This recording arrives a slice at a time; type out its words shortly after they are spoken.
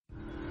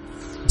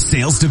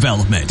Sales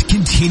development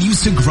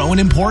continues to grow in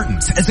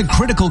importance as a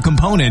critical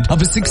component of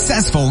a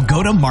successful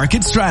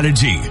go-to-market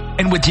strategy.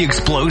 And with the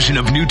explosion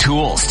of new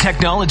tools,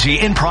 technology,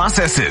 and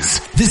processes,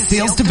 the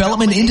sales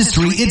development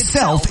industry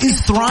itself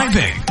is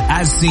thriving,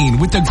 as seen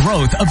with the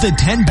growth of the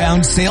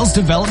 10-bound sales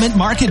development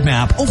market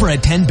map over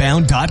at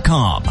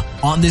 10bound.com.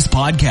 On this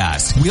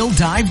podcast, we'll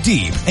dive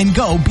deep and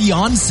go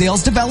beyond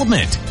sales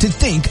development to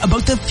think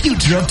about the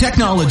future of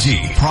technology,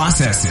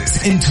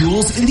 processes, and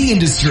tools in the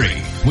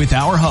industry with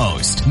our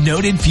host,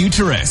 noted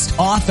futurist,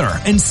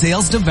 author, and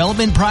sales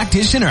development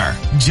practitioner,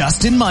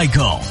 Justin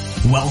Michael.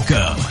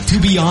 Welcome to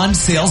Beyond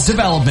Sales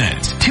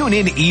Development. Tune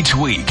in each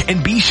week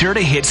and be sure to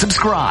hit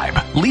subscribe,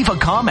 leave a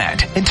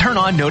comment, and turn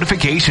on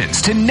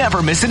notifications to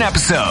never miss an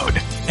episode.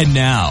 And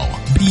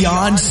now,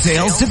 Beyond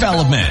Sales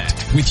Development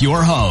with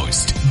your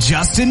host,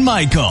 Justin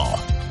Michael.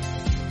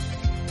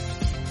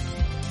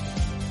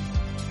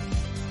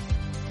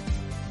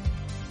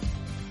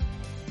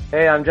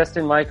 Hey, I'm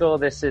Justin Michael.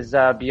 This is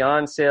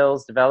Beyond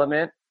Sales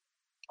Development.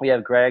 We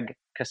have Greg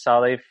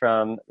Casale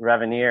from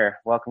Reveneer.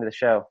 Welcome to the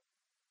show.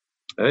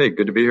 Hey,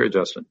 good to be here,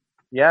 Justin.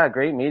 Yeah,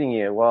 great meeting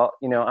you. Well,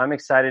 I'm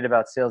excited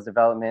about sales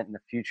development in the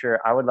future.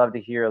 I would love to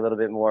hear a little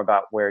bit more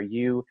about where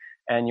you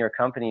and your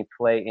company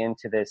play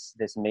into this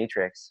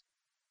matrix.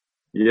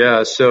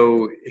 Yeah,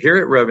 so here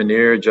at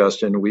Reveneer,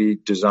 Justin, we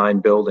design,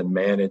 build, and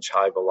manage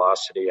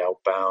high-velocity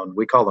outbound.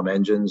 We call them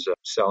engines,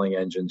 selling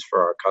engines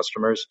for our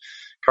customers.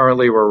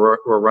 Currently,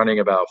 we're running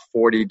about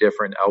 40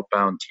 different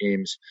outbound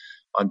teams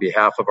on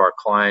behalf of our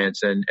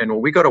clients. And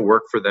when we go to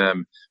work for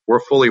them, we're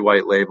fully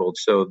white labeled.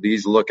 So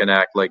these look and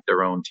act like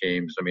their own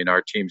teams. I mean,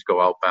 our teams go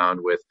outbound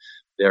with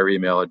their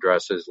email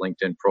addresses,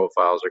 LinkedIn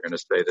profiles are going to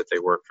say that they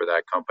work for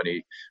that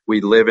company.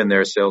 We live in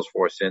their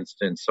Salesforce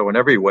instance. So in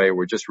every way,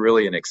 we're just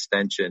really an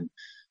extension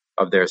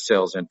of their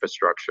sales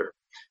infrastructure.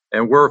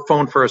 And we're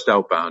phone first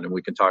outbound, and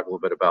we can talk a little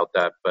bit about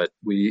that. But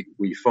we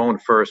phone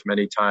first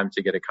many times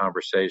to get a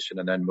conversation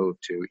and then move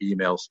to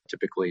emails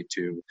typically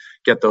to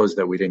get those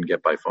that we didn't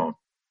get by phone.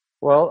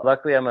 Well,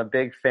 luckily, I'm a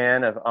big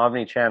fan of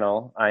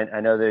omnichannel.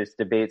 I know there's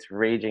debates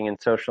raging in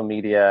social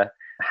media.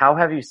 How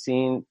have you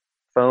seen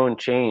phone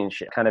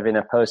change kind of in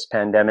a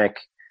post-pandemic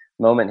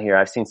moment here?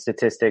 I've seen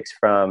statistics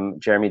from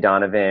Jeremy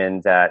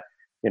Donovan that,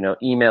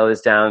 email is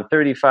down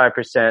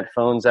 35%,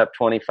 phones up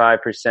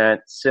 25%,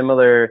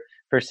 similar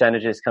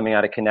percentages coming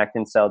out of Connect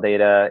and Sell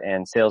data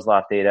and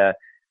SalesLoft data.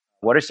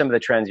 What are some of the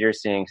trends you're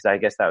seeing? Because I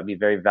guess that would be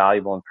very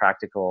valuable and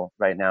practical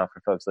right now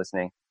for folks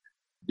listening.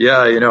 Yeah,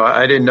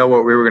 I didn't know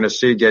what we were going to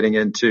see getting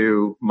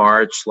into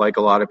March. Like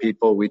a lot of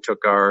people, we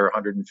took our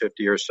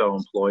 150 or so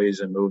employees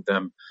and moved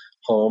them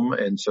home.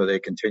 And so they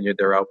continued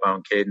their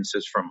outbound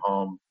cadences from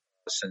home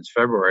since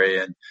February.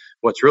 And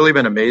what's really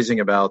been amazing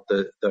about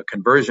the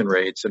conversion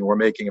rates, and we're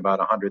making about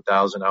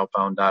 100,000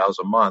 outbound dials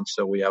a month.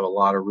 So we have a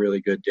lot of really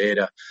good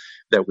data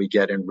that we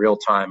get in real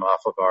time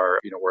off of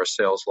our, we're a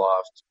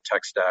SalesLoft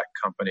tech stack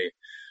company.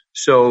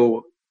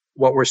 So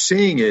what we're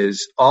seeing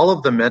is all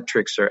of the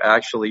metrics are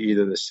actually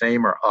either the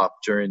same or up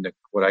during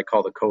what I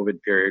call the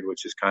COVID period,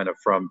 which is kind of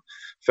from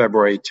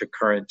February to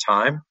current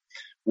time,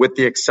 with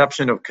the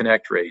exception of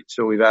connect rate.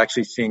 So we've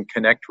actually seen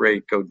connect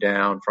rate go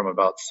down from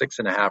about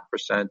 6.5%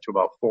 to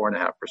about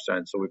 4.5%.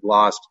 So we've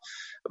lost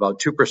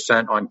about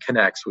 2% on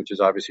connects, which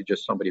is obviously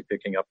just somebody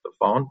picking up the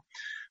phone.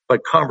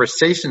 But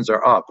conversations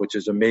are up, which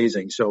is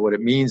amazing. So what it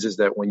means is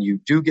that when you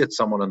do get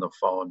someone on the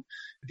phone,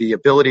 the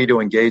ability to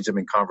engage them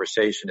in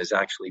conversation is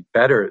actually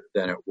better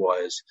than it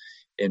was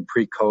in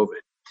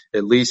pre-COVID,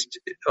 at least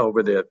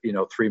over the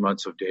 3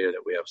 months of data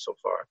that we have so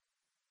far.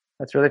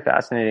 That's really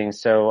fascinating.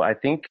 So I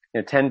think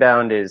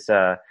 10bound is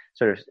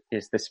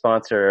is the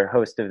sponsor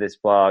host of this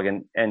blog,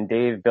 and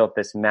Dave built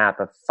this map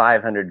of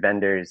 500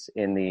 vendors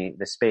in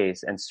the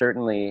space, and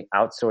certainly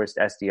outsourced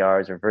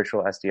SDRs or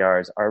virtual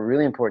SDRs are a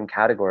really important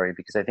category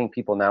because I think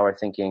people now are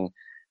thinking,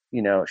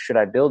 should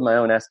I build my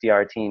own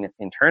SDR team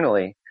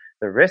internally?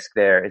 The risk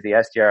there is the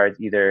SDRs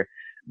either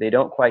they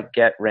don't quite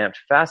get ramped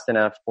fast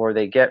enough, or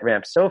they get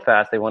ramped so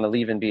fast they want to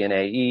leave and be an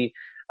AE.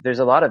 There's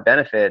a lot of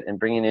benefit in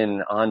bringing in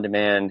an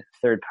on-demand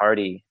third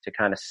party to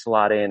kind of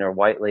slot in or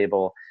white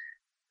label.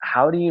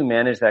 How do you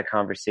manage that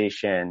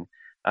conversation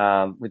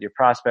with your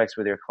prospects,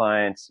 with your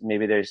clients?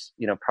 Maybe there's,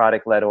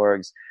 product-led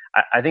orgs.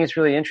 I think it's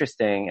really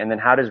interesting. And then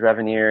how does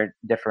Reveneer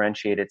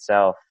differentiate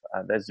itself?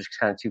 There's just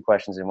kind of two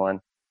questions in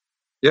one.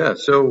 Yeah.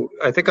 So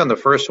I think on the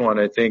first one,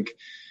 I think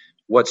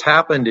what's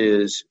happened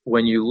is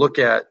when you look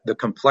at the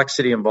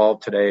complexity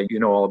involved today, you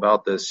know all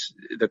about this,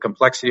 the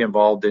complexity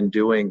involved in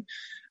doing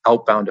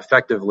outbound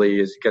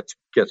effectively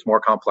gets more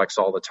complex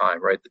all the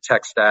time, right? The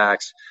tech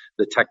stacks,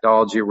 the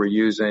technology we're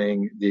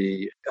using,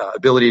 the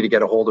ability to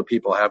get a hold of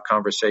people, have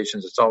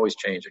conversations, it's always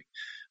changing.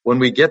 When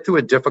we get through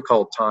a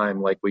difficult time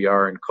like we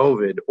are in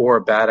COVID, or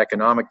bad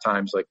economic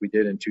times like we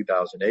did in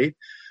 2008,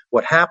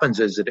 what happens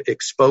is it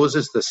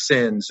exposes the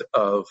sins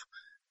of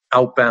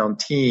outbound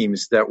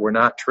teams that were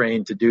not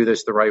trained to do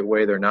this the right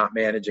way. They're not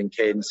managing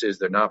cadences.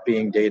 They're not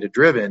being data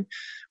driven.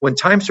 When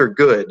times are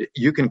good,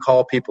 you can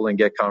call people and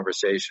get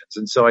conversations.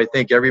 And so I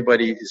think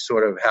everybody is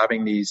sort of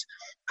having these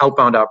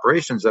outbound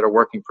operations that are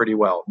working pretty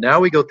well. Now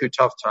we go through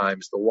tough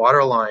times. The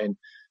waterline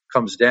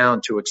comes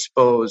down to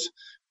expose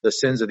the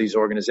sins of these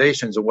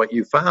organizations. And what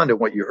you found and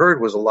what you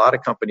heard was a lot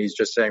of companies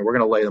just saying, we're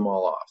going to lay them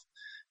all off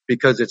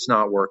because it's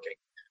not working.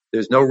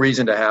 There's no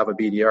reason to have a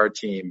BDR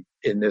team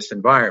in this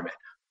environment.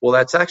 Well,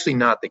 that's actually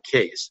not the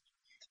case.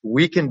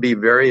 We can be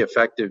very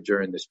effective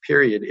during this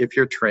period if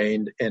you're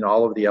trained in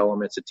all of the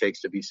elements it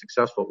takes to be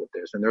successful with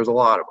this. And there's a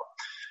lot of them.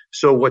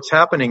 So what's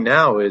happening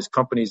now is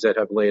companies that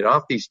have laid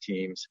off these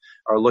teams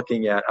are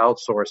looking at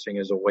outsourcing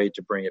as a way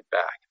to bring it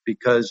back,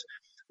 because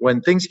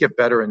when things get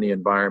better in the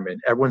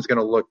environment, everyone's going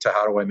to look to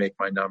how do I make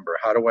my number?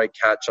 How do I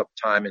catch up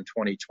time in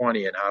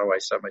 2020? And how do I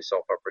set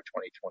myself up for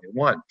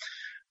 2021?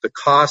 The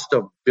cost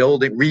of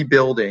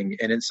rebuilding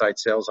an inside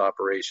sales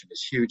operation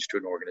is huge to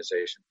an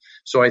organization.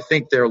 So I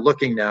think they're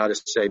looking now to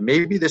say,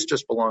 maybe this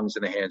just belongs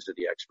in the hands of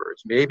the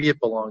experts. Maybe it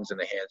belongs in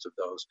the hands of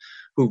those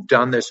who've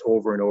done this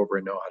over and over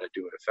and know how to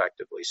do it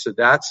effectively. So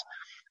that's,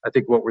 I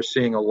think, what we're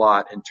seeing a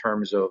lot in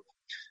terms of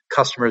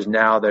customers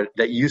now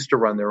that used to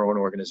run their own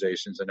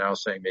organizations and now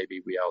saying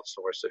maybe we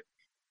outsource it.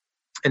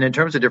 And in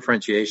terms of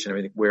differentiation, I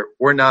mean,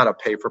 we're not a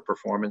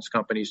pay-for-performance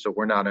company, so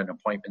we're not an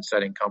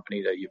appointment-setting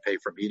company that you pay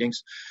for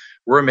meetings.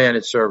 We're a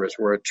managed service.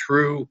 We're a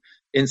true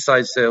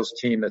inside sales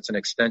team that's an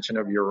extension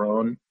of your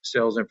own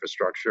sales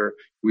infrastructure.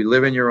 We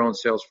live in your own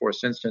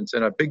Salesforce instance.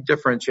 And a big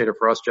differentiator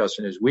for us,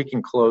 Justin, is we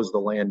can close the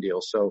land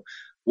deal. So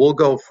we'll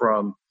go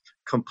from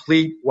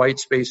complete white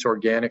space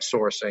organic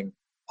sourcing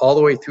all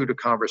the way through to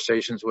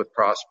conversations with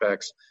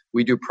prospects.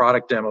 We do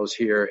product demos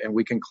here, and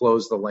we can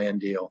close the land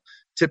deal,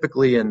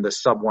 typically in the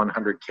sub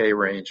 100K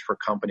range for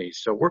companies.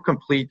 So we're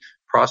complete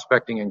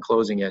prospecting and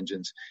closing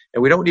engines,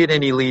 and we don't need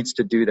any leads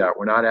to do that.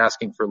 We're not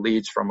asking for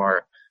leads from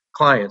our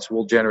clients.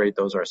 We'll generate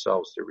those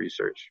ourselves through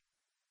research.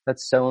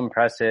 That's so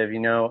impressive,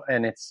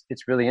 and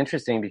it's really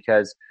interesting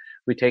because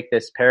we take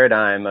this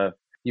paradigm of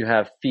you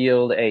have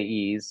field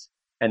AEs,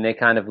 and they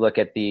kind of look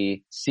at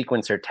the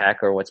sequencer tech,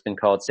 or what's been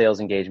called sales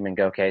engagement, and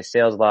go, okay,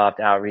 Sales Loft,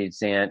 Outreach,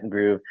 Xant,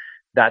 Groove,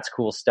 that's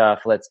cool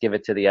stuff. Let's give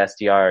it to the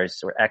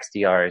SDRs or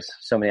XDRs.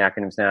 So many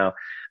acronyms now.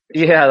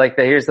 Yeah, like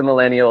here's the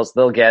millennials.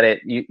 They'll get it.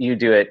 You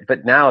do it.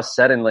 But now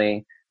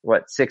suddenly,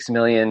 6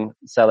 million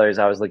sellers,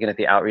 I was looking at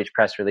the Outreach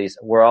press release,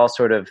 we're all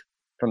sort of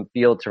from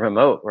field to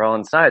remote. We're all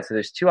inside. So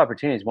there's two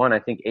opportunities. One, I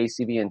think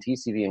ACV and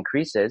TCV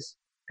increases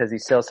because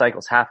these sales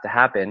cycles have to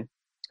happen.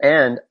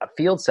 And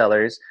field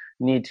sellers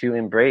need to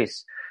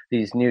embrace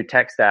these new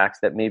tech stacks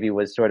that maybe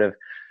was sort of,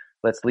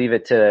 let's leave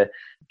it to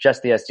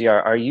just the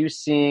SDR. Are you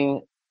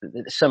seeing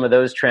some of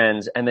those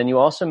trends? And then you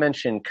also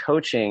mentioned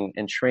coaching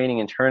and training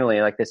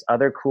internally. Like this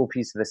other cool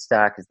piece of the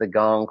stack is the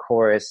Gong,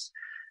 Chorus,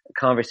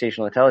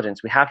 conversational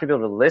intelligence. We have to be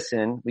able to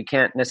listen. We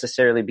can't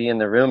necessarily be in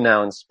the room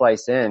now and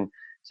splice in.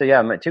 So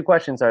yeah, my two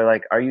questions are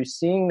like, are you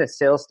seeing the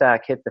sales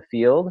stack hit the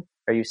field?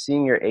 Are you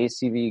seeing your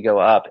ACV go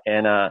up?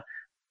 And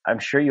I'm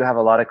sure you have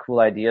a lot of cool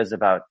ideas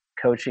about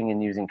coaching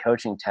and using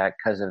coaching tech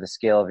because of the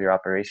scale of your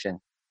operation.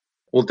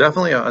 Well,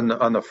 definitely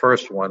on the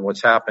first one,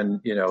 what's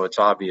happened, it's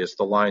obvious.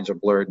 The lines are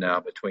blurred now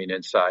between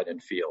inside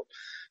and field.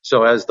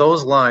 So as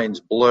those lines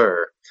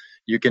blur,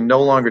 you can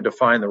no longer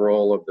define the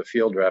role of the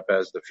field rep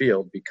as the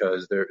field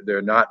because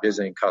they're not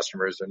visiting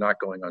customers. They're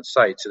not going on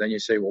site. So then you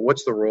say, well,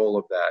 what's the role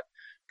of that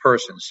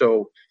person?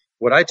 So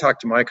what I talk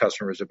to my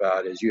customers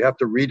about is you have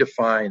to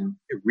redesign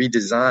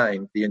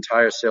the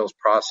entire sales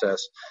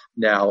process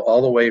now,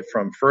 all the way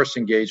from first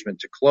engagement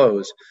to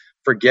close,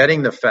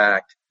 forgetting the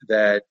fact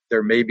that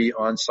there may be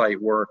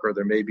on-site work or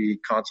there may be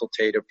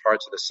consultative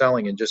parts of the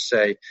selling, and just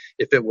say,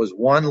 if it was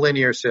one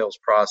linear sales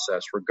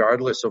process,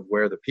 regardless of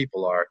where the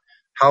people are,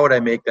 how would I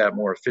make that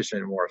more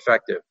efficient and more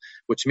effective?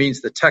 Which means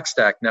the tech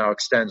stack now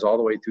extends all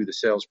the way through the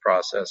sales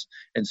process.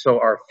 And so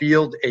our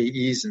field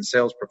AEs and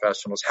sales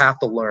professionals have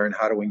to learn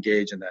how to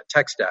engage in that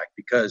tech stack,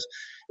 because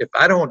if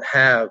I don't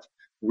have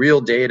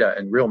real data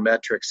and real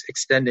metrics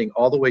extending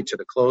all the way to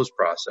the close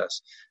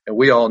process, and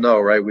we all know,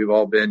 right, we've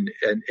all been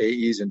in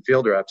AEs and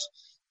field reps,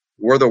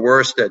 we're the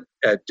worst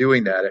at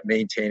doing that, at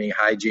maintaining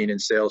hygiene in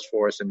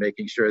Salesforce and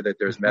making sure that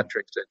there's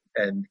metrics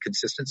and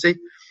consistency.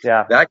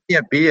 Yeah. That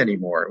can't be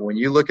anymore. When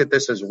you look at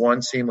this as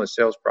one seamless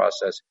sales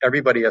process,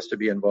 everybody has to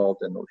be involved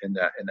in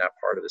that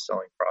part of the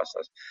selling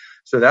process.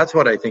 So that's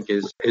what I think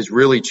is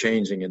really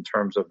changing in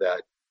terms of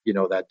that,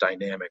 that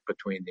dynamic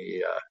between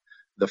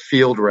the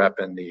field rep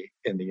and the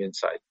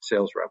inside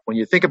sales rep. When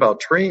you think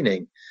about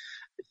training,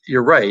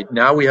 you're right.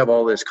 Now we have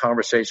all this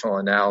conversational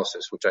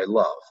analysis, which I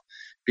love.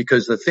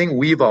 Because the thing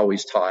we've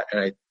always taught,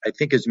 and I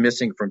think is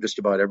missing from just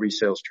about every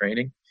sales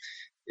training,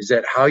 is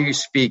that how you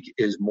speak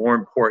is more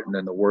important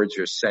than the words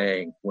you're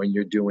saying when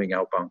you're doing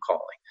outbound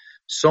calling.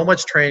 So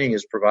much training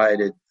is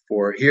provided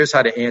for, here's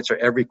how to answer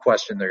every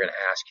question they're going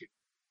to ask you.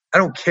 I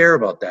don't care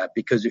about that,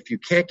 because if you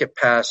can't get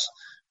past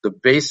the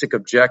basic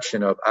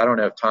objection of, I don't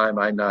have time,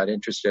 I'm not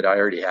interested, I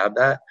already have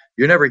that,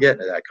 you're never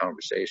getting to that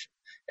conversation.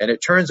 And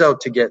it turns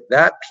out to get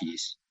that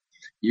piece,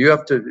 you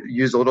have to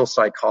use a little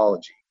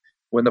psychology.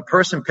 When the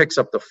person picks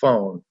up the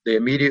phone, they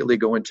immediately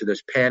go into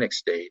this panic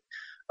state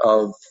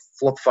of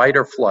fight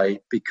or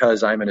flight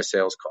because I'm in a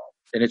sales call,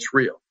 and it's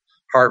real.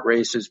 heart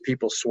races,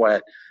 people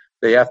sweat.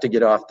 They have to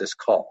get off this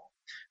call.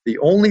 The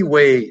only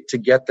way to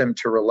get them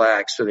to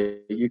relax so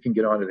that you can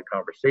get on to the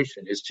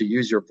conversation is to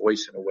use your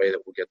voice in a way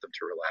that will get them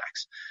to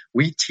relax.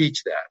 We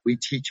teach that. We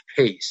teach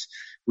pace.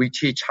 We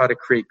teach how to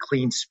create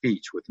clean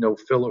speech with no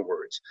filler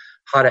words,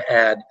 how to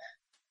add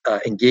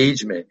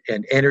engagement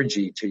and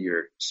energy to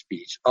your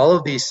speech. All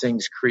of these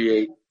things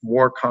create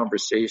more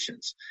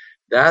conversations.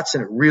 That's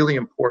a really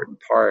important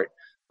part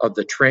of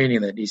the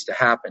training that needs to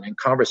happen. And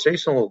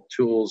conversational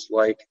tools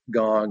like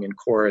Gong and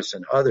Chorus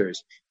and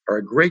others are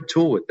a great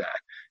tool with that,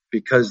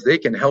 because they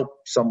can help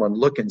someone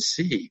look and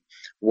see,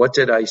 what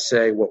did I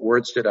say, what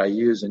words did I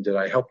use, and did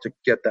I help to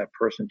get that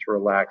person to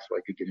relax so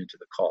I could get into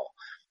the call?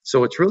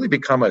 So it's really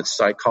become a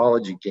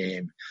psychology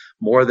game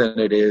more than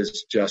it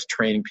is just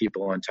training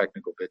people on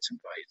technical bits and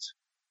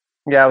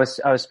bytes. Yeah,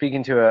 I was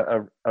speaking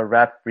to a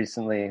rep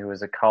recently who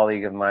was a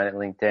colleague of mine at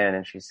LinkedIn,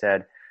 and she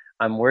said,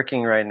 I'm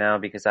working right now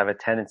because I have a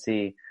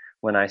tendency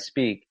when I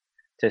speak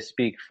to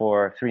speak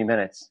for 3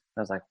 minutes.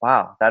 I was like,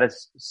 wow, that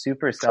is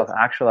super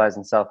self-actualized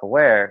and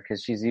self-aware,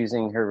 because she's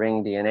using her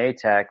Ring DNA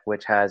tech,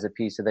 which has a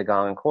piece of the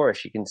Gong and Chorus.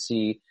 She can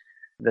see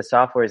the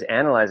software is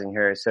analyzing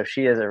her. So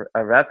she as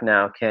a rep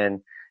now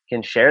can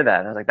share that.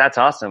 And I was like, that's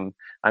awesome.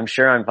 I'm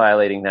sure I'm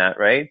violating that,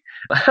 right?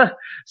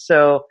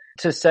 So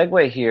to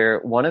segue here,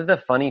 one of the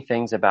funny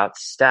things about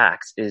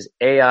stacks is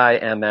AI,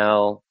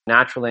 ML,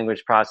 natural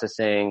language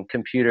processing,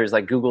 computers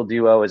like Google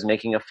Duo is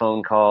making a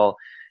phone call.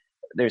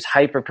 There's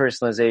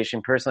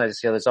hyper-personalization, personalized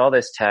scale. There's all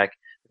this tech.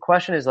 The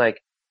question is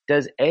like,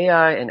 does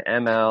AI and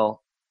ML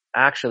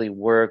actually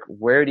work?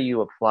 Where do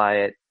you apply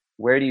it?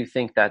 Where do you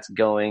think that's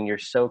going? You're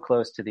so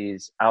close to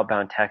these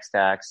outbound tech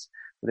stacks.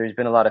 There's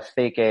been a lot of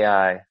fake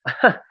AI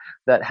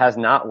that has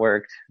not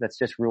worked. That's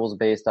just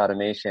rules-based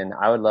automation.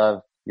 I would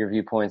love your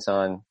viewpoints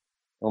on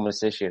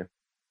this issue.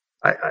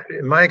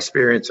 In my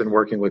experience in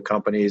working with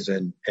companies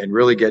and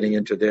really getting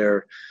into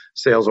their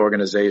sales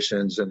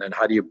organizations, and then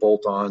how do you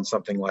bolt on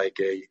something like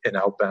an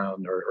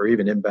outbound or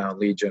even inbound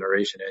lead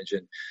generation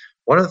engine,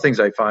 one of the things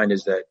I find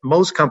is that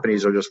most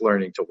companies are just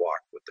learning to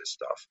walk with this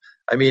stuff.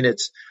 I mean,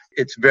 it's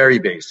very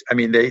basic. I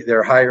mean,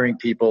 they're hiring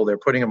people, they're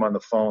putting them on the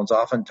phones.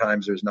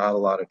 Oftentimes there's not a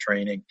lot of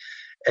training,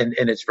 and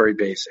it's very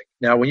basic.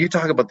 Now, when you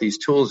talk about these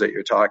tools that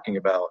you're talking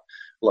about,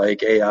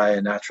 like AI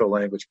and natural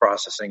language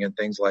processing and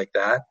things like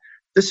that,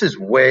 this is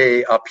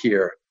way up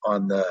here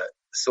on the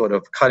sort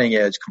of cutting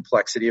edge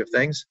complexity of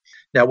things.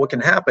 Now, what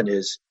can happen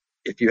is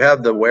if you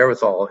have the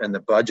wherewithal and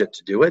the budget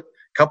to do it,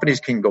 companies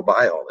can go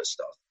buy all this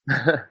stuff.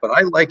 But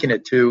I liken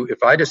it to,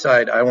 if I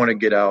decide I want to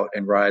get out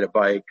and ride a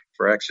bike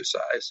for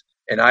exercise,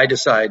 and I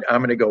decide I'm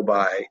going to go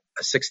buy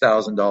a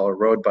 $6,000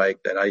 road bike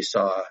that I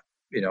saw,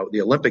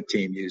 the Olympic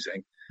team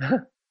using, I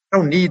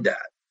don't need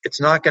that.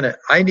 It's not going to,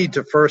 I need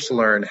to first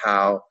learn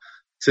how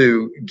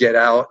to get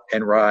out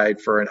and ride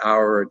for an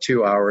hour or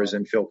 2 hours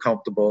and feel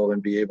comfortable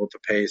and be able to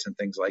pace and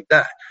things like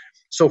that.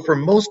 So for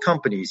most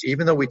companies,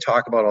 even though we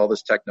talk about all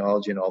this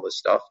technology and all this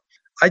stuff,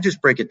 I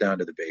just break it down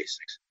to the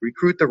basics.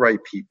 Recruit the right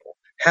people.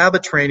 Have a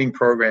training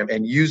program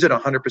and use it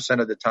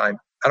 100% of the time.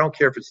 I don't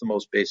care if it's the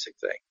most basic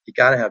thing. You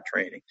got to have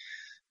training.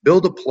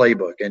 Build a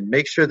playbook and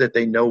make sure that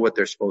they know what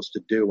they're supposed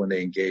to do when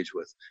they engage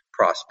with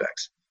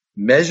prospects.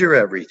 Measure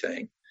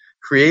everything.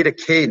 Create a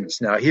cadence.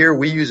 Now here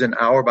we use an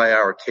hour by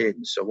hour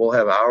cadence. So we'll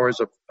have hours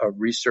of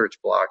research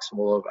blocks and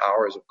we'll have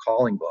hours of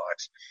calling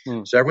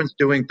blocks. So everyone's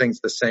doing things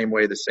the same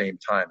way, the same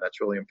time.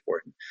 That's really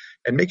important.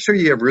 And make sure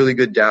you have really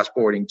good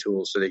dashboarding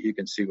tools so that you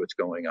can see what's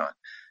going on.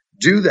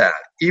 Do that,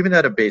 even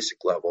at a basic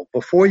level,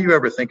 before you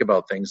ever think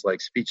about things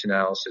like speech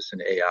analysis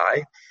and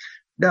AI.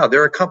 Now,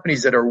 there are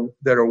companies that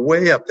are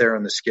way up there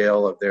on the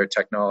scale of their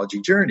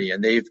technology journey,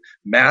 and they've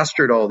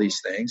mastered all these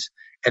things.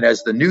 And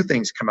as the new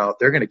things come out,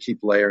 they're going to keep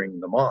layering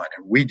them on.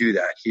 And we do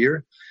that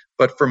here.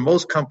 But for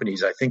most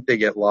companies, I think they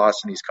get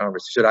lost in these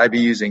conversations. Should I be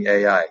using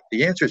AI?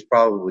 The answer is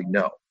probably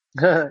no.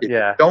 If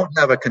you don't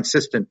have a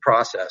consistent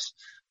process,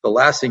 the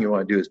last thing you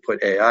want to do is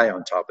put AI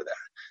on top of that.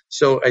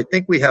 So I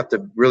think we have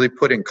to really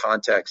put in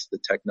context the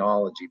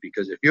technology,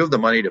 because if you have the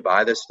money to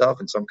buy this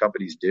stuff, and some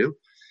companies do,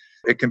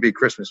 it can be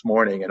Christmas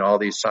morning and all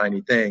these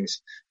shiny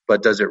things,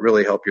 but does it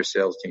really help your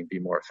sales team be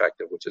more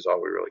effective, which is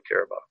all we really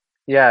care about.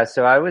 Yeah,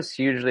 so I was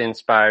hugely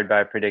inspired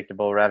by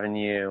Predictable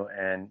Revenue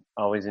and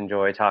always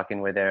enjoy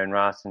talking with Aaron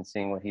Ross and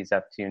seeing what he's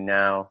up to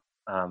now,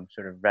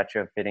 sort of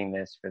retrofitting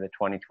this for the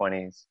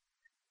 2020s.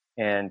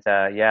 And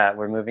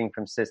we're moving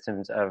from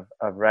systems of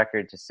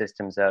record to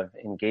systems of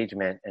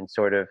engagement and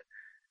sort of,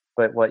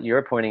 but what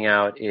you're pointing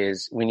out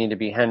is we need to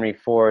be Henry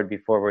Ford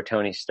before we're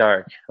Tony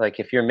Stark. Like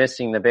if you're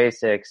missing the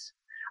basics,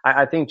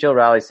 I think Jill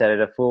Rowley said it,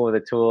 a fool with a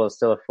tool is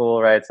still a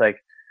fool, right? It's like,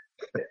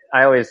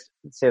 I always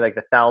say like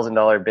the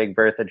 $1,000 Big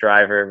Bertha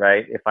driver,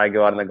 right? If I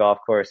go out on the golf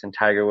course and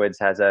Tiger Woods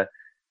has a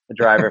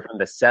driver from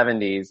the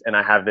 70s and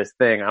I have this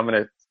thing, I'm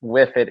going to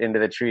whiff it into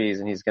the trees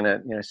and he's going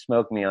to,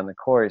 smoke me on the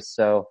course.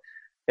 So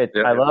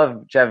I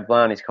love Jeff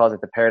Blount. He calls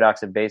it the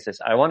paradox of basics.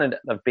 I wanted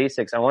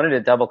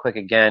to double click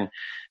again.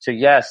 So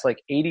yes,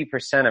 like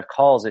 80% of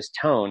calls is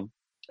tone.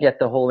 yet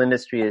the whole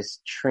industry is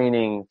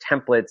training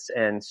templates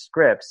and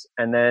scripts.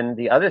 And then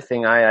the other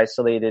thing I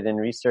isolated in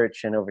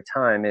research and over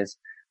time is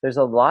there's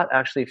a lot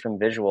actually from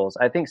visuals.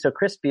 I think so.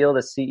 Chris Beal,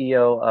 the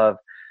CEO of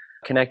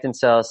Connect and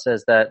Sell,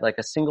 says that like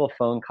a single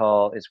phone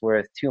call is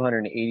worth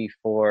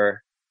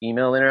 284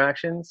 email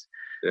interactions.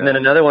 Yeah. And then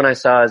another one I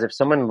saw is if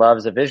someone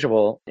loves a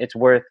visual, it's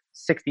worth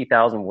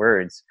 60,000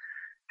 words.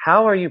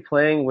 How are you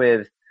playing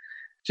with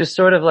just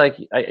sort of like,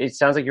 it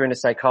sounds like you're into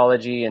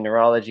psychology and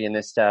neurology and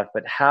this stuff,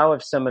 but how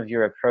have some of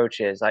your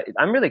approaches,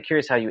 I'm really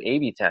curious how you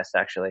A/B test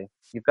actually.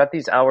 You've got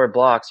these hour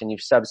blocks and you've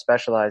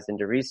subspecialized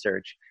into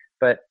research,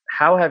 but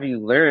how have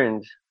you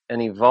learned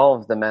and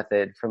evolved the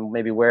method from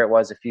maybe where it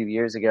was a few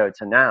years ago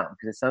to now?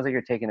 Because it sounds like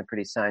you're taking a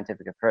pretty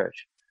scientific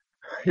approach.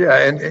 Yeah.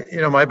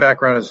 And, my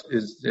background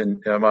is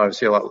in, I'm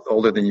obviously a lot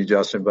older than you,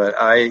 Justin, but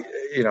I've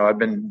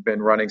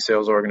been running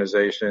sales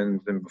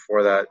organizations and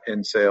before that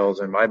in sales,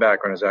 and my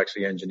background is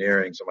actually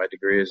engineering. So my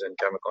degree is in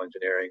chemical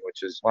engineering,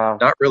 which is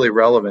not really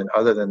relevant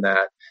other than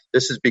that.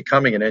 This is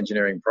becoming an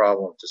engineering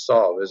problem to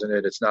solve, isn't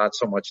it? It's not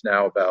so much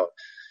now about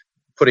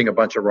putting a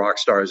bunch of rock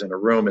stars in a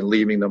room and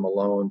leaving them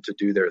alone to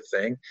do their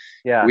thing.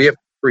 Yeah. We have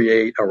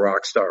create a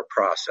rock star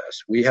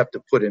process. We have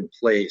to put in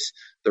place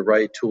the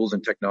right tools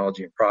and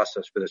technology and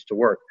process for this to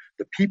work.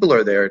 The people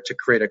are there to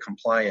create a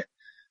compliant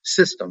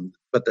system,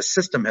 but the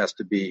system has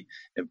to be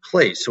in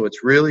place. So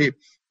it's really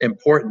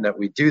important that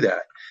we do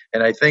that.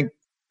 And I think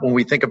when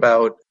we think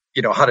about,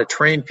 how to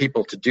train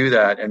people to do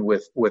that and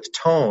with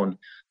tone,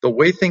 the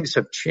way things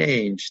have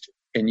changed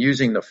in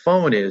using the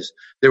phone is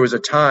there was a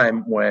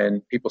time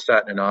when people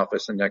sat in an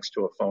office and next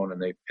to a phone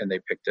and they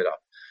picked it up.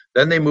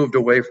 Then they moved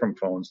away from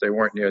phones. They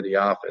weren't near the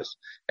office.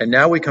 And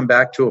now we come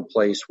back to a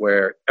place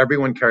where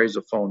everyone carries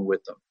a phone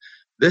with them.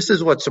 This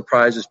is what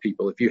surprises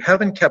people. If you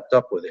haven't kept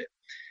up with it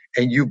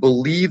and you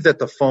believe that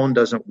the phone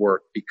doesn't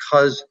work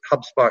because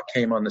HubSpot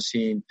came on the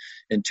scene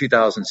in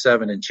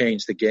 2007 and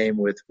changed the game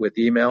with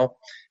email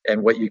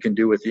and what you can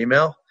do with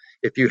email,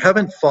 if you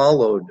haven't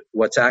followed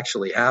what's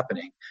actually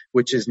happening,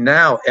 which is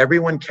now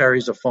everyone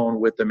carries a phone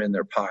with them in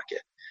their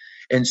pocket.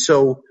 And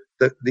so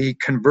the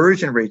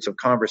conversion rates of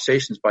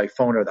conversations by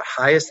phone are the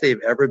highest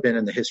they've ever been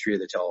in the history of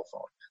the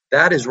telephone.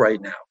 That is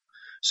right now.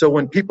 So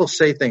when people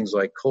say things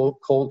like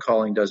cold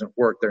calling doesn't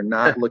work, they're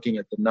not looking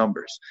at the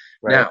numbers.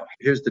 Right. Now,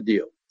 here's the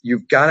deal.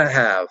 You've got to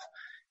have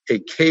a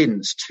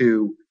cadence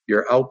to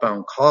your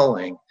outbound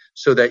calling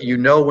so that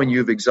when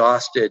you've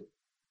exhausted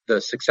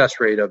the success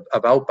rate of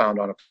outbound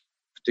on a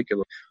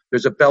particular,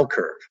 there's a bell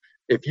curve.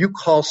 If you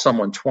call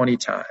someone 20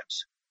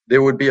 times,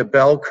 there would be a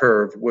bell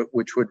curve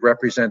which would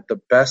represent the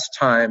best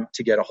time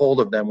to get a hold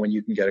of them when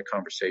you can get a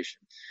conversation.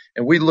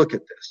 And we look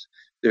at this.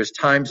 There's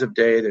times of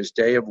day, there's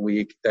day of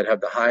week that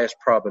have the highest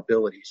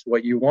probabilities.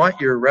 What you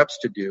want your reps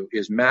to do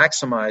is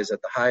maximize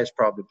at the highest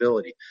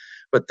probability,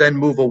 but then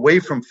move away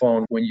from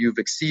phone when you've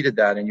exceeded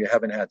that and you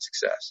haven't had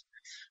success.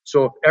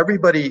 So if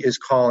everybody is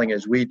calling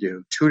as we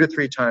do 2 to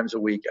 3 times a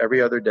week,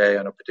 every other day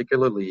on a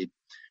particular lead,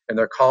 and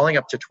they're calling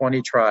up to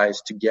 20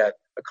 tries to get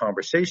a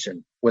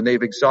conversation, when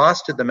they've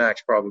exhausted the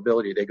max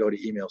probability, they go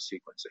to email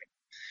sequencing.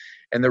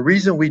 And the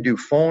reason we do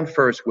phone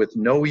first with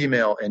no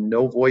email and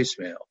no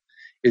voicemail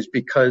is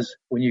because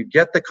when you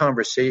get the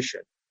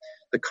conversation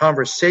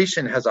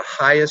has a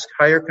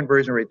higher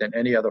conversion rate than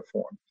any other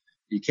form.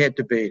 You can't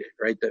debate it,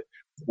 right? That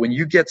when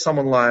you get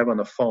someone live on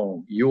the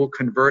phone, you will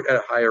convert at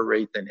a higher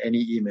rate than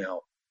any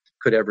email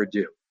could ever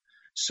do.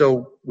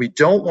 So we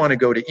don't want to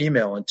go to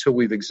email until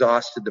we've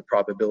exhausted the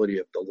probability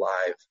of the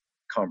live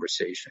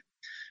conversation.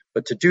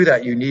 But to do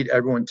that, you need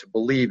everyone to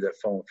believe that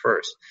phone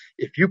first.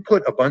 If you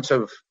put a bunch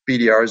of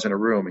BDRs in a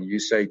room and you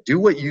say, do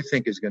what you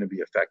think is going to be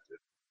effective,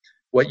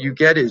 what you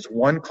get is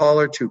 1 call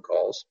or 2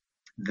 calls,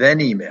 then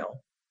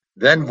email,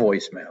 then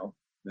voicemail,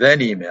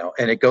 then email,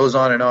 and it goes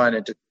on and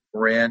into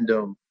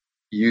random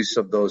use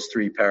of those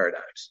 3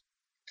 paradigms.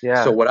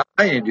 Yeah. So what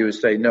I need to do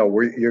is say, no,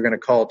 you're going to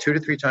call 2 to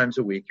 3 times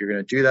a week. You're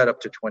going to do that up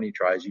to 20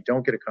 tries. You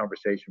don't get a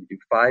conversation. We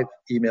do 5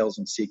 emails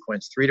in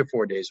sequence, 3 to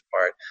 4 days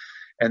apart,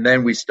 and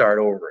then we start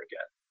over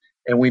again.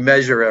 And we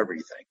measure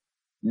everything.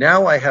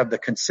 Now I have the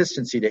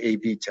consistency to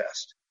A/B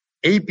test.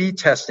 A/B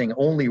testing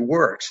only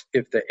works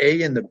if the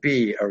A and the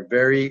B are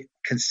very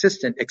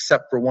consistent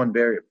except for one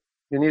variable.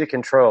 You need a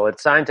control.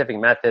 It's scientific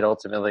method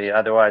ultimately.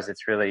 Otherwise,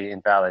 it's really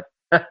invalid.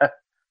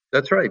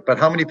 That's right. But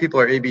how many people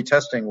are A/B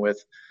testing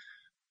with,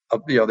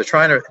 they're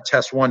trying to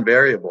test one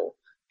variable,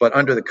 but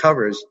under the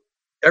covers,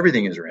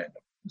 everything is random.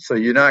 So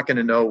you're not going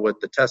to know what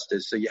the test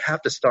is. So you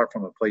have to start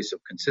from a place of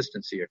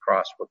consistency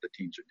across what the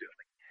teams are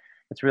doing.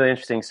 It's really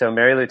interesting. So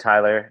Mary Lou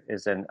Tyler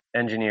is an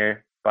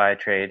engineer by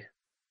trade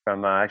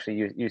from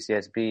actually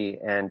UCSB,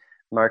 and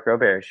Mark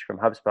Roberge from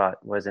HubSpot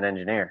was an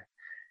engineer.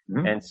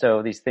 Mm-hmm. And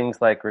so these things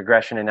like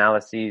regression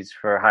analyses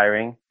for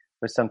hiring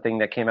was something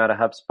that came out of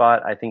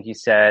HubSpot. I think he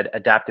said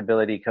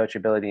adaptability,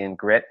 coachability, and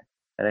grit.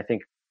 And I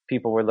think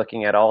people were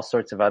looking at all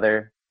sorts of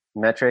other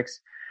metrics.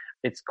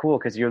 It's cool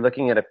because you're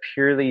looking at a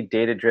purely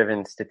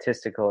data-driven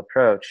statistical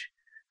approach.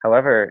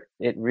 However,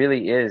 it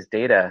really is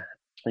data.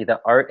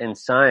 The art and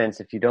science,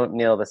 if you don't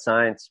nail the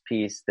science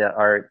piece, the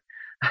art,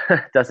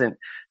 doesn't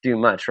do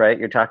much, right?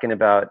 You're talking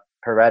about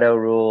Pareto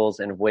rules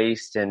and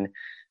waste, and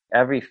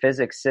every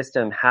physics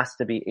system has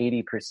to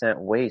be 80%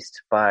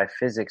 waste by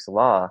physics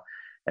law.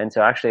 And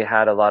so I actually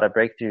had a lot of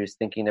breakthroughs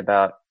thinking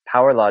about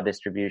power law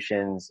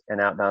distributions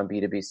and outbound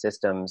B2B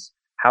systems.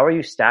 How are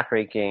you stack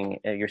ranking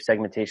your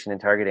segmentation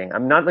and targeting?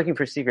 I'm not looking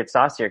for secret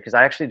sauce here, because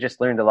I actually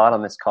just learned a lot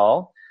on this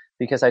call,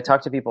 because I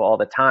talk to people all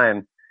the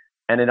time.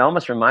 And it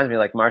almost reminds me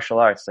like martial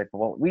arts. Like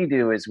what we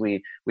do is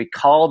we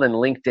called and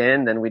linked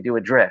in, then we do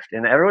a drift,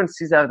 and everyone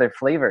sees out of their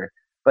flavor.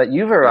 But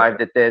you've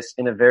arrived at this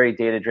in a very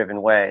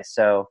data-driven way.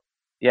 So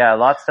yeah,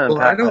 lots to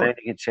unpack. Well,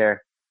 anything you could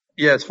share.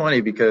 Yeah, it's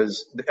funny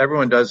because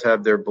everyone does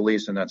have their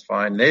beliefs, and that's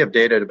fine. They have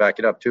data to back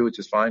it up too, which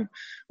is fine.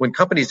 When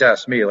companies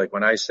ask me, like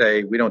when I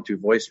say we don't do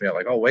voicemail,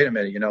 like, oh, wait a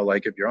minute,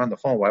 like if you're on the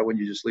phone, why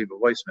wouldn't you just leave a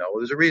voicemail? Well,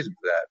 there's a reason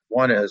for that.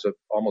 One is a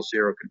almost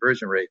zero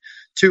conversion rate.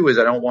 Two is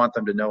I don't want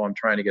them to know I'm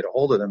trying to get a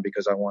hold of them,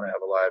 because I want to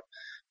have a live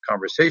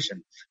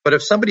conversation. But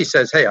if somebody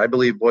says, hey, I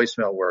believe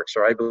voicemail works,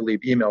 or I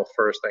believe email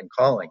first, then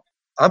calling,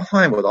 I'm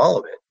fine with all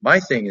of it. My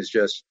thing is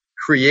just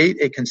create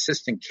a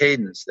consistent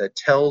cadence that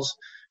tells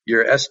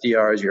your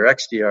SDRs, your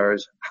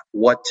XDRs,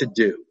 what to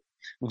do.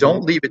 Mm-hmm.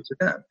 Don't leave it to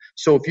them.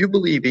 So if you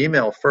believe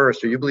email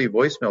first or you believe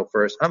voicemail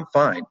first, I'm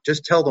fine.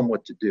 Just tell them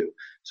what to do.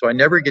 So I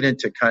never get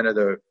into kind of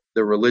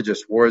the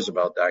religious wars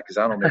about that, because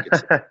I don't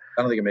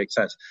think it makes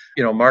sense.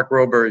 Mark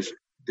Roberge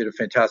did a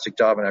fantastic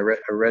job, and I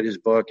read his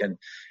book,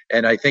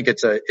 and I think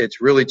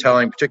it's really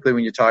telling, particularly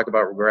when you talk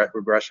about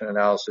regression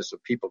analysis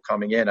of people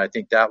coming in. I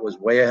think that was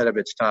way ahead of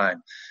its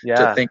time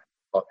to think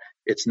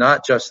it's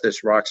not just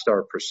this rock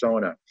star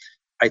persona.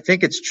 I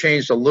think it's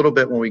changed a little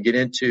bit when we get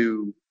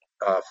into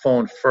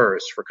phone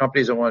first. For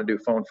companies that want to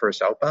do phone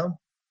first outbound,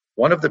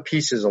 one of the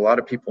pieces a lot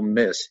of people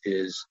miss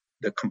is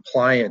the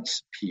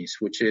compliance piece,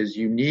 which is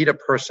you need a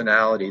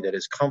personality that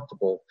is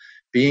comfortable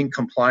being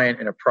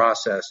compliant in a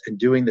process and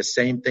doing the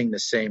same thing the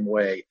same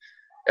way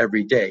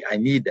every day. I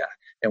need that.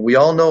 And we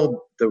all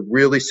know the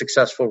really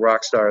successful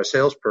rock star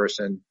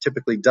salesperson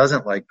typically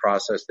doesn't like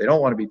process. They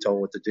don't want to be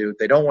told what to do.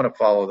 They don't want to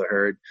follow the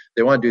herd.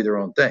 They want to do their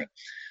own thing.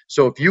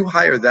 So if you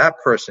hire that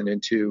person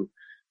into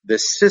the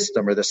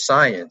system or the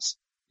science,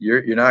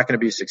 you're not going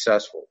to be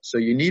successful. So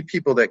you need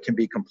people that can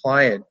be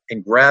compliant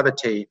and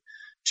gravitate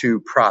to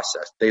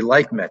process. They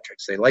like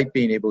metrics. They like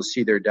being able to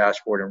see their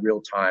dashboard in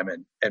real time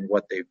and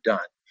what they've done.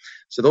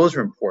 So those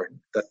are important.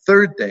 The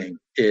third thing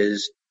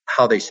is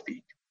how they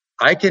speak.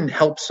 I can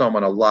help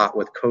someone a lot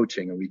with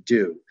coaching, and we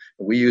do.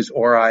 We use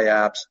ORI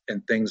apps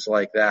and things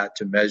like that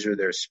to measure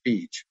their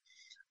speech.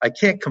 I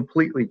can't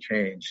completely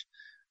change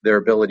their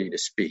ability to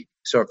speak.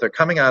 So if they're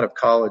coming out of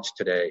college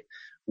today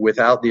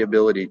without the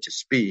ability to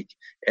speak,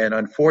 and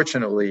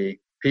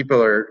unfortunately,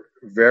 people are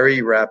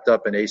very wrapped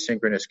up in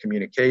asynchronous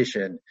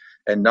communication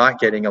and not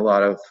getting a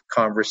lot of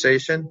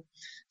conversation.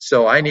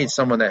 So I need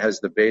someone that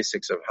has the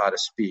basics of how to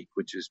speak,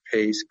 which is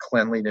pace,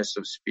 cleanliness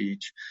of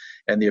speech,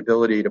 and the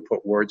ability to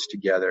put words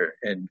together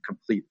and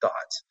complete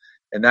thoughts.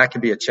 And that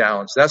can be a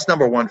challenge. That's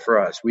number one for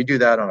us. We do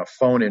that on a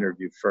phone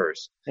interview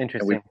first.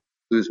 Interesting. And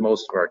we lose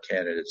most of our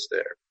candidates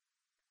there.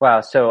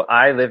 Wow. So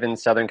I live in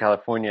Southern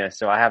California,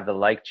 so I have the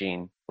like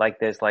gene, like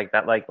this, like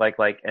that,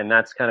 like, and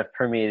that's kind of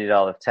permeated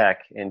all of tech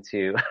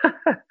into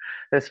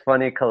this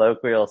funny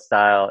colloquial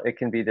style. It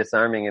can be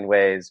disarming in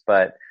ways,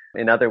 but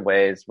in other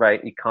ways,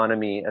 right?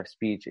 Economy of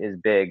speech is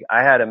big.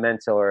 I had a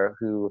mentor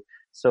who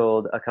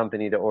sold a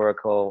company to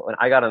Oracle, and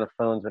I got on the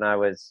phones when I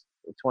was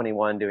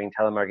 21 doing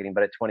telemarketing,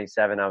 but at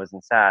 27, I was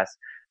in SaaS.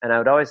 And I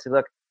would always say,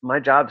 look,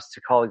 my job is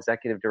to call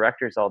executive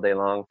directors all day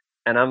long.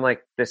 And I'm like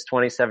this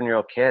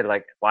 27-year-old kid,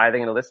 like, why are they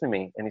going to listen to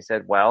me? And he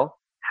said, well,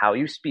 how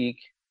you speak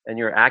and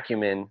your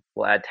acumen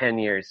will add 10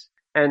 years.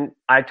 And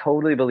I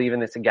totally believe in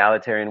this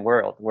egalitarian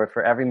world where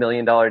for every $1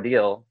 million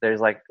deal,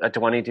 there's like a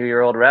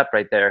 22-year-old rep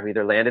right there who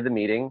either landed the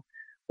meeting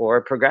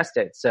or progressed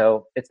it.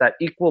 So it's that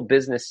equal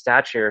business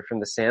stature from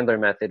the Sandler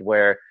method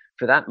where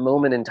for that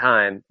moment in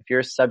time, if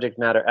you're a subject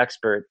matter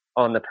expert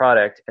on the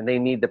product and they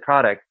need the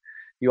product,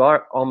 you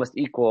are almost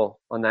equal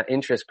on that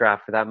interest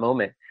graph for that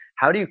moment.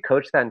 How do you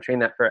coach that and train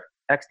that for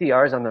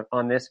XDRs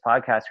on this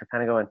podcast? We're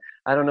kind of going,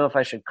 I don't know if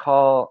I should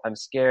call. I'm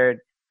scared.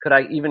 Could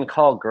I even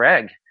call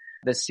Greg,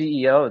 the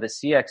CEO, the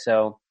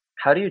CXO?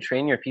 How do you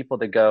train your people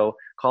to go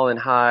call in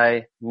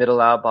high, middle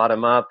out,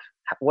 bottom up?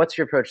 What's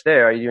your approach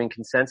there? Are you doing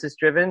consensus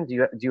driven?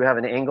 Do you have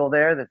an angle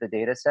there that the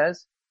data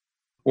says?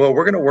 Well,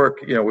 we're going to work,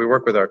 we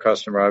work with our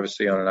customer,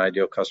 obviously, on an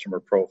ideal customer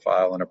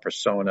profile and a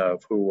persona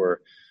of who we're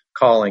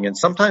calling. And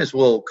sometimes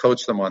we'll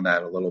coach them on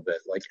that a little bit.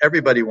 Like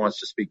everybody wants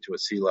to speak to a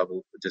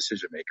C-level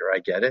decision maker. I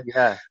get it.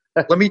 Yeah.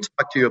 Let me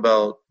talk to you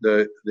about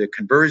the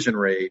conversion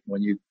rate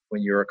when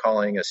you're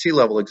calling a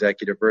C-level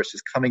executive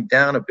versus coming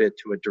down a bit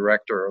to a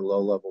director or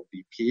low-level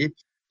VP.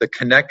 The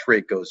connect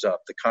rate goes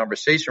up. The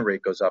conversation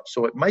rate goes up.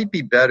 So it might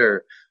be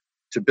better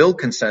to build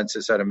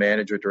consensus at a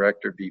manager,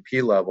 director,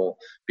 VP level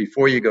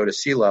before you go to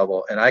C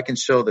level. And I can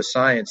show the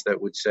science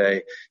that would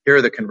say, here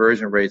are the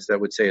conversion rates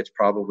that would say it's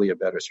probably a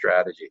better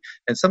strategy.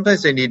 And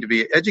sometimes they need to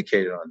be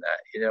educated on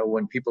that.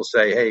 When people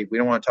say, hey, we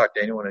don't want to talk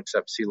to anyone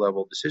except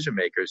C-level decision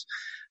makers,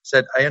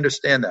 said, I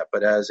understand that,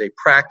 but as a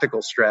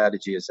practical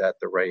strategy, is that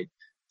the right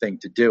thing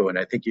to do? And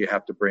I think you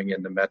have to bring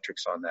in the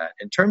metrics on that.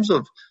 In terms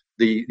of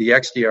the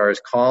XDRs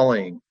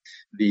calling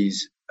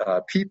these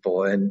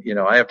people, and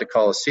I have to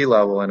call a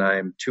C-level and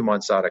I'm 2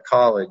 months out of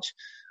college.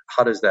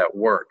 How does that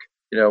work?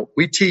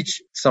 We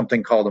teach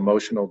something called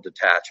emotional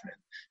detachment,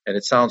 and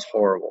it sounds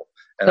horrible.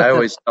 And I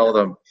always tell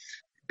them,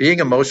 being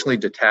emotionally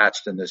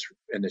detached in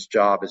this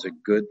job is a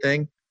good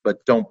thing,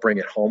 but don't bring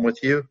it home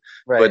with you.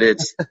 Right. But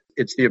it's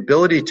the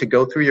ability to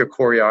go through your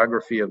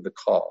choreography of the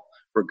call,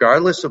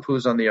 regardless of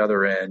who's on the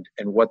other end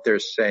and what they're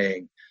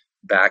saying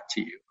back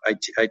to you.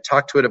 I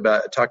talked to them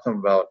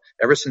about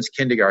ever since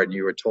kindergarten,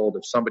 you were told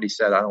if somebody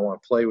said, I don't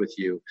want to play with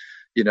you,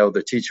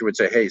 the teacher would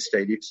say, hey,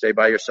 stay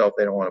by yourself.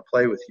 They don't want to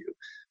play with you.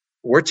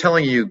 We're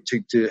telling you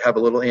to have a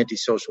little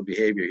antisocial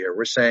behavior here.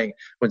 We're saying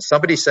when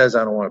somebody says,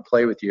 I don't want to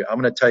play with you,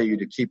 I'm going to tell you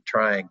to keep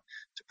trying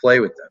to play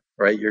with them,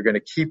 right? You're going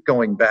to keep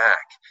going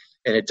back,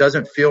 and it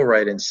doesn't feel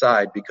right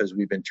inside because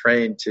we've been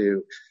trained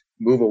to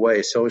move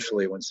away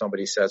socially when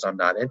somebody says, I'm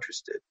not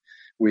interested.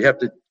 We have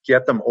to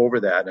get them over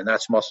that, and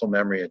that's muscle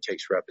memory. It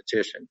takes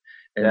repetition,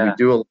 and we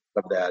do a lot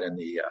of that in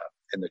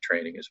the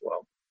training as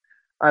well.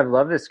 I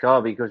love this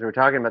call because we're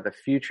talking about the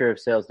future of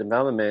sales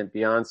development,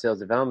 beyond sales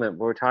development.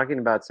 We're talking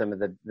about some of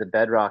the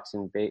bedrocks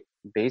and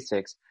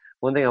basics.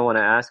 One thing I want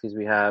to ask is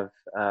we have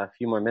a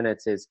few more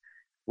minutes is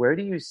where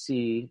do you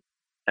see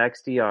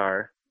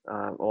XDR,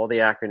 all the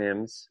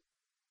acronyms,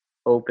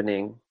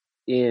 opening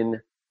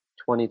in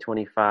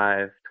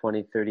 2025,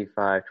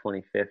 2035,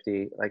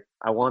 2050? Like,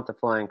 I want the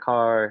flying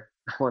car.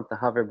 I want the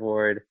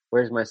hoverboard.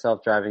 Where's my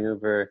self-driving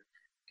Uber?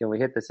 Can we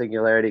hit the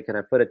singularity? Can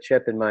I put a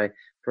chip in my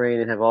brain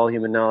and have all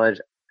human knowledge?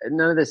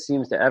 None of this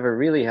seems to ever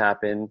really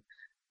happen.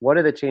 What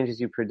are the changes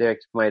you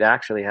predict might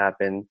actually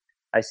happen?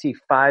 I see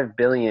 5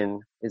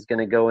 billion is going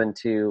to go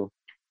into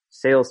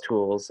sales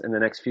tools in the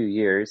next few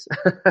years.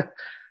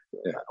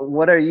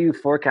 What are you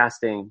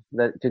forecasting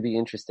that could be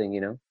interesting,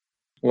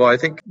 Well, I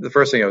think the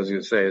first thing I was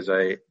going to say is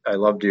I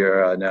loved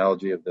your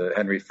analogy of the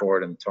Henry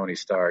Ford and Tony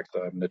Stark.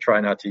 So I'm going to try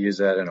not to use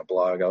that in a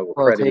blog. I will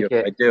credit you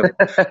if I do.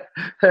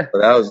 But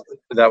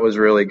that was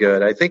really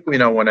good. I think,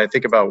 when I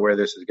think about where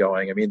this is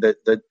going, I mean,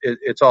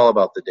 it's all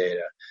about the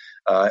data.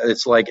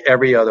 It's like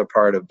every other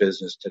part of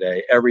business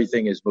today.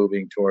 Everything is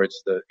moving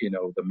towards the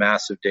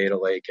massive data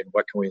lake and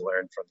what can we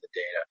learn from the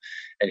data.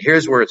 And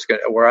here's where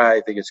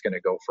I think it's going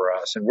to go for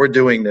us. And we're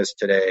doing this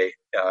today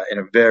in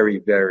a very,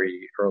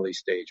 very early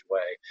stage way.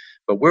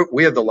 But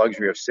we have the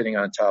luxury of sitting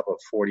on top of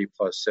 40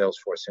 plus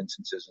Salesforce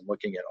instances and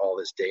looking at all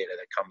this data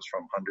that comes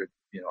from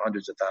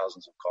hundreds of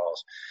thousands of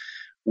calls.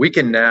 We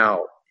can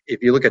now,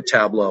 if you look at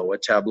Tableau,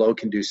 what Tableau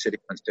can do sitting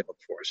on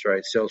Salesforce,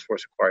 right?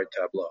 Salesforce acquired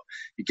Tableau.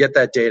 You get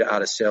that data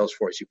out of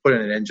Salesforce. You put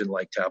in an engine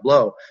like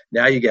Tableau.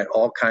 Now you get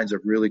all kinds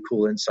of really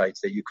cool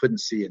insights that you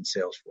couldn't see in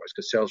Salesforce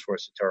because Salesforce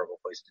is a terrible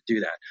place to do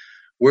that.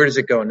 Where does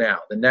it go now?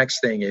 The next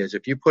thing is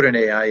if you put an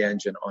AI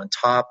engine on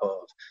top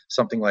of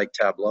something like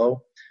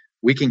Tableau,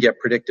 we can get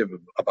predictive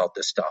about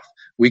this stuff.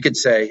 We could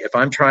say, if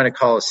I'm trying to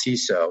call a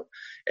CISO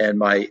and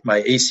my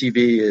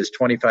ACV is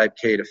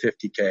 25K to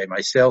 50K,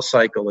 my sales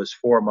cycle is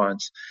 4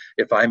 months.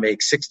 If I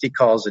make 60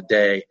 calls a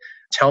day,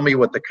 tell me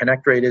what the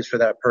connect rate is for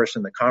that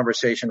person, the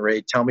conversation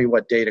rate, tell me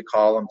what day to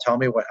call them, tell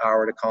me what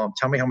hour to call them,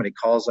 tell me how many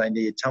calls I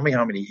need, tell me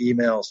how many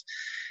emails.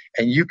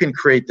 And you can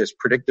create this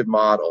predictive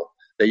model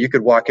that you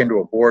could walk into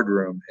a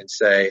boardroom and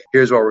say,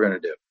 here's what we're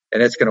going to do.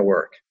 And it's going to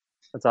work.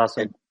 That's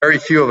awesome. And very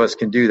few of us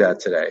can do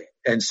that today.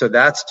 And so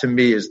that's, to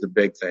me, is the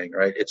big thing,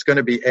 right? It's going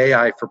to be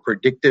AI for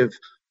predictive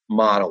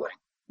modeling,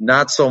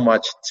 not so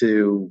much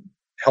to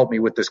help me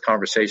with this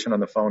conversation on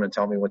the phone and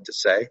tell me what to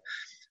say,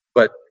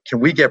 but can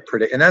we get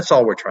and that's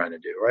all we're trying to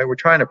do, right? We're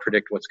trying to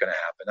predict what's going to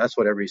happen. That's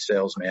what every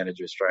sales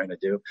manager is trying to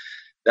do.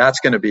 That's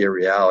going to be a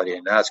reality,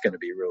 and that's going to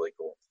be really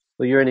cool.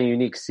 Well, you're in a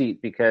unique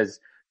seat because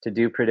to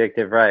do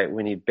predictive right,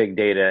 we need big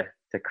data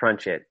to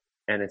crunch it.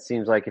 And it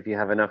seems like if you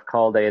have enough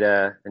call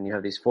data and you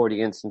have these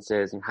 40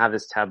 instances and you have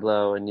this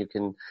Tableau and you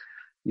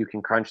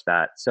can crunch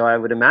that. So I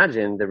would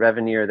imagine the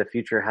Reveneer of the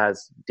future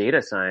has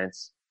data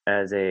science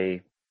as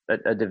a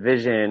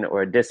division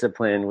or a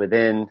discipline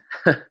within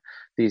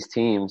these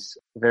teams.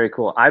 Very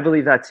cool. I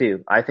believe that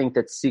too. I think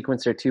that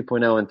Sequencer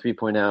 2.0 and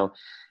 3.0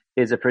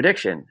 is a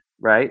prediction,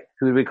 right?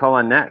 Who do we call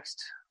on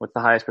next? What's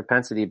the highest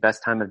propensity,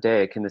 best time of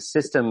day? Can the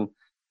system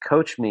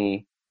coach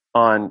me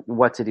on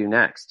what to do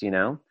next,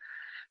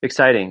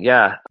 Exciting.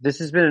 Yeah. This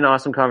has been an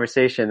awesome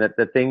conversation. That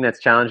the thing that's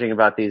challenging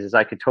about these is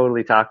I could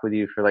totally talk with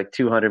you for like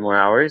 200 more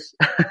hours.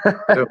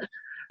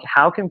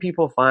 How can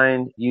people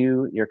find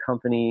you, your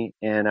company?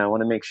 And I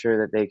want to make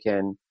sure that they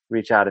can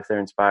reach out if they're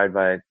inspired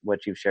by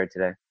what you've shared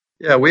today.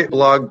 Yeah, we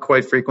blog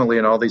quite frequently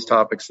on all these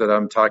topics that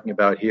I'm talking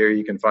about here.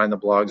 You can find the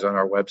blogs on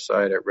our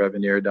website at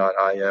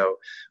reveneer.io.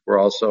 We're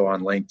also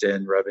on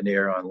LinkedIn,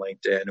 Reveneer on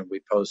LinkedIn, and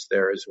we post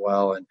there as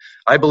well. And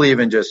I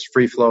believe in just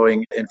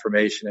free-flowing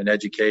information and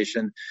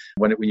education.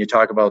 When you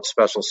talk about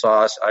special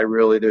sauce,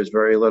 there's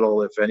very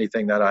little, if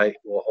anything, that I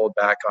will hold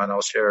back on.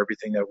 I'll share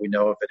everything that we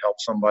know if it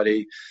helps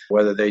somebody,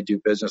 whether they do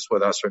business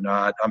with us or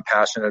not. I'm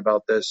passionate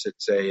about this.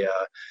 It's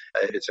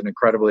an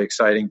incredibly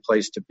exciting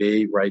place to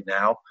be right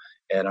now.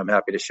 And I'm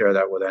happy to share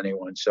that with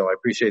anyone. So I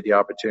appreciate the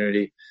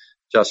opportunity.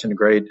 Justin,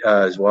 great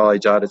as well. I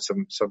jotted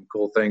some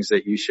cool things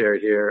that you shared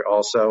here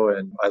also.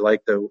 And I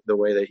like the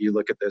way that you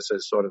look at this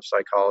as sort of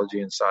psychology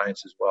and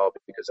science as well,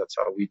 because that's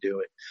how we do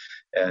it.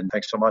 And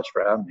thanks so much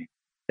for having me.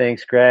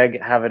 Thanks,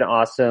 Greg. Have an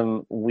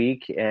awesome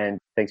week. And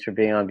thanks for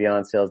being on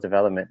Beyond Sales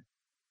Development.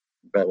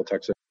 Bet we'll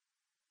talk soon.